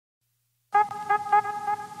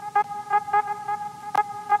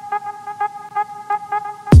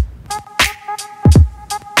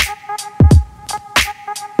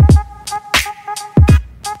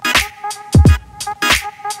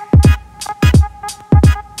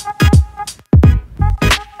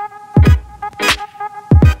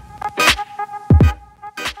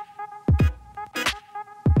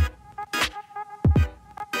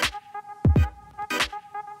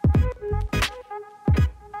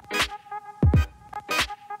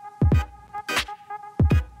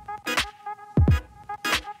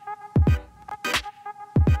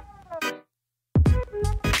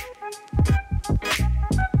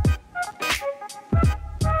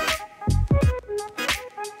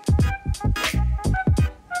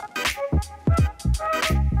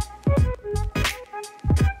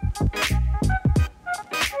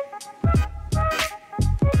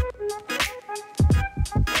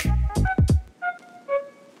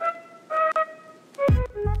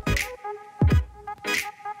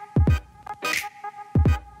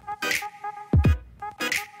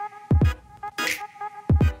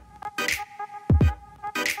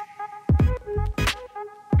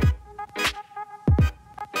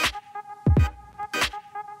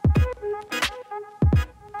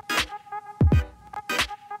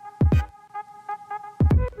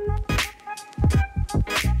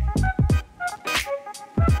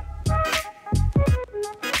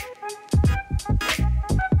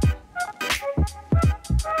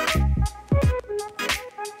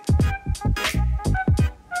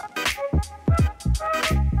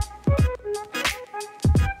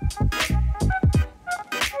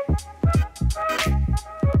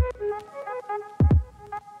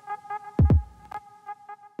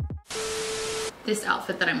this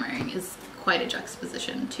outfit that I'm wearing is quite a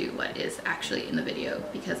juxtaposition to what is actually in the video,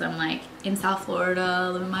 because I'm like in South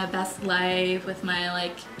Florida living my best life with my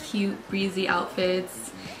like cute breezy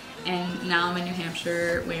outfits, and now I'm in New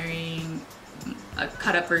Hampshire wearing a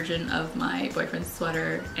cut up version of my boyfriend's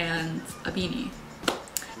sweater and a beanie.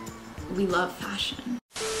 We love fashion.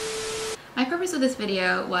 My purpose of this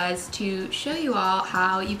video was to show you all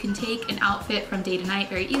how you can take an outfit from day to night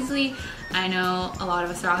very easily. I know a lot of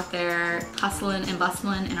us are out there hustling and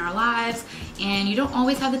bustling in our lives, and you don't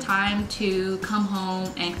always have the time to come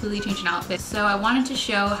home and completely change an outfit. So I wanted to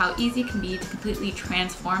show how easy it can be to completely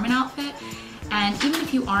transform an outfit. And even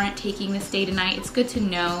if you aren't taking this day to night, it's good to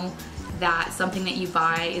know that something that you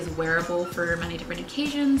buy is wearable for many different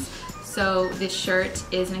occasions. So this shirt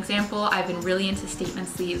is an example. I've been really into statement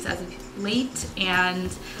sleeves as of late,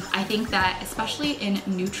 and I think that especially in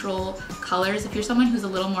neutral colors, if you're someone who's a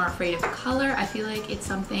little more afraid of color, I feel like it's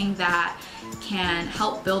something that can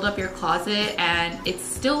help build up your closet, and it's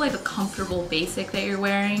still like a comfortable basic that you're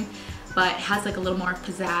wearing, but has like a little more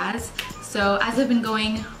pizzazz. So as I've been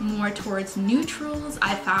going more towards neutrals,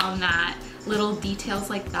 I found that little details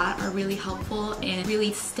like that are really helpful in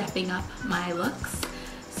really stepping up my looks.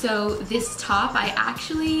 So this top, I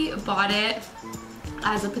actually bought it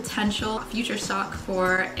as a potential future stock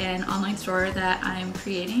for an online store that I'm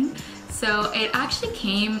creating. So it actually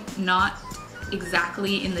came not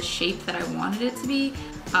exactly in the shape that I wanted it to be.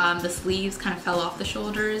 The sleeves kind of fell off the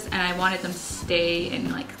shoulders, and I wanted them to stay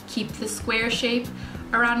and like keep the square shape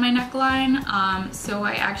around my neckline. So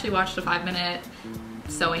I actually watched a 5-minute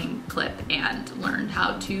sewing clip and learned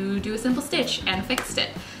how to do a simple stitch and fixed it.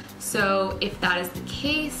 So if that is the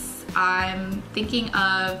case, I'm thinking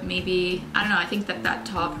of maybe, I don't know, I think that that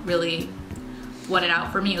top really won it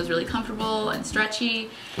out for me. It was really comfortable and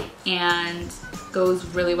stretchy and goes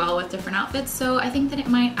really well with different outfits. So I think that it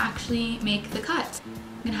might actually make the cut.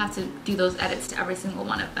 I'm gonna have to do those edits to every single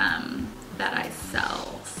one of them that I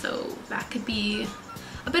sell. So that could be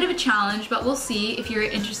a bit of a challenge, but we'll see. If you're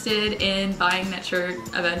interested in buying that shirt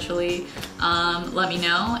eventually, let me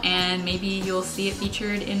know, and maybe you'll see it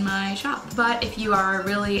featured in my shop. But if you are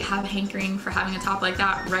really have a hankering for having a top like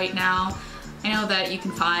that right now, I know that you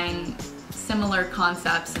can find similar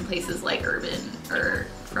concepts in places like Urban or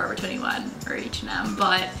Forever 21 or H&M,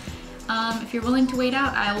 but if you're willing to wait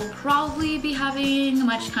out, I will probably be having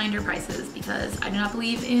much kinder prices because I do not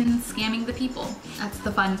believe in scamming the people. That's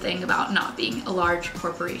the fun thing about not being a large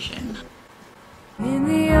corporation. In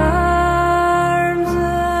the arms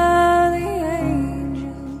of the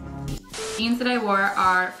angel. Jeans that I wore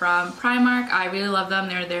are from Primark. I really love them.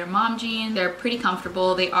 They're their mom jeans. They're pretty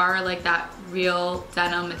comfortable. They are like that real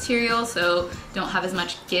denim material, so don't have as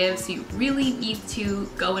much give, so you really need to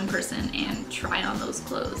go in person and try on those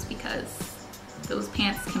clothes because those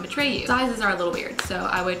pants can betray you. Sizes are a little weird, so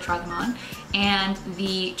I would try them on. And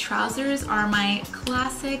the trousers are my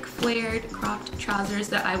classic flared cropped trousers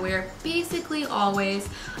that I wear basically always.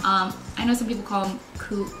 I know some people call them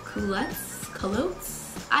culottes?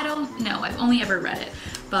 I don't know, I've only ever read it,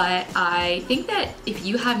 but I think that if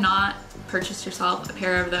you have not purchased yourself a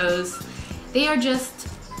pair of those, they are just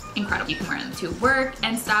incredible. You can wear them to work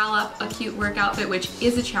and style up a cute work outfit, which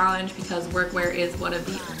is a challenge because workwear is one of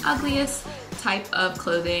the ugliest type of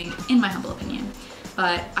clothing in my humble opinion.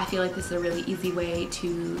 But I feel like this is a really easy way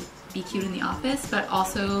to be cute in the office, but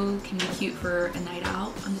also can be cute for a night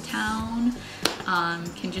out on the town.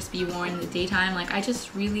 Can just be worn in the daytime. Like, I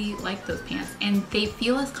just really like those pants, and they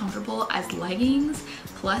feel as comfortable as leggings,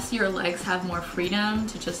 plus your legs have more freedom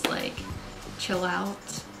to just like chill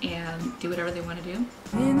out and do whatever they want to do.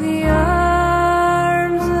 In the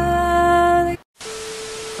arms of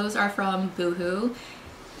the... Those are from Boohoo.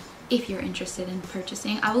 If you're interested in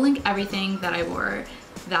purchasing, I will link everything that I wore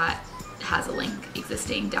that has a link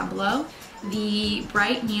existing down below. The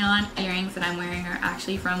bright neon earrings that I'm wearing are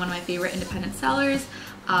actually from one of my favorite independent sellers,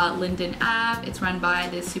 Linden Ave. It's run by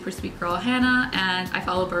this super sweet girl, Hannah, and I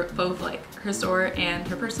follow both like her store and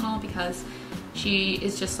her personal because she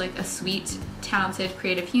is just like a sweet, talented,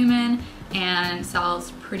 creative human and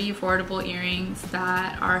sells pretty affordable earrings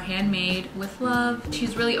that are handmade with love.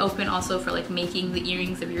 She's really open also for like making the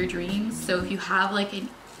earrings of your dreams. So if you have like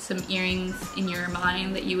some earrings in your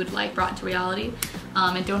mind that you would like brought into reality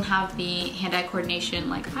and don't have the hand-eye coordination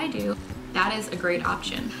like I do, that is a great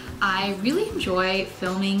option. I really enjoy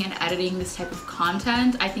filming and editing this type of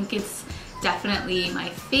content. I think it's definitely my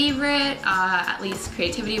favorite, at least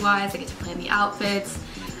creativity-wise. I get to plan the outfits,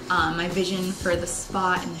 my vision for the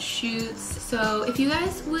spot and the shoots. So if you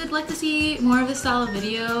guys would like to see more of this style of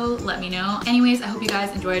video, let me know. Anyways, I hope you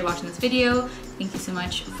guys enjoyed watching this video. thank you so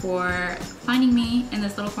much for finding me in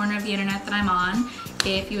this little corner of the internet that I'm on.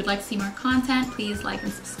 If you would like to see more content, please like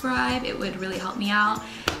and subscribe. It would really help me out.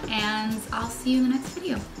 And I'll see you in the next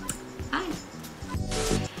video. Bye.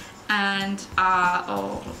 And, I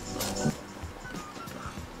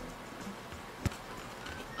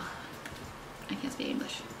can't speak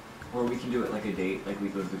English. Or we can do it like a date, like we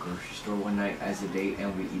go to the grocery store one night as a date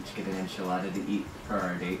and we each get an enchilada to eat for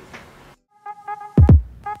our date.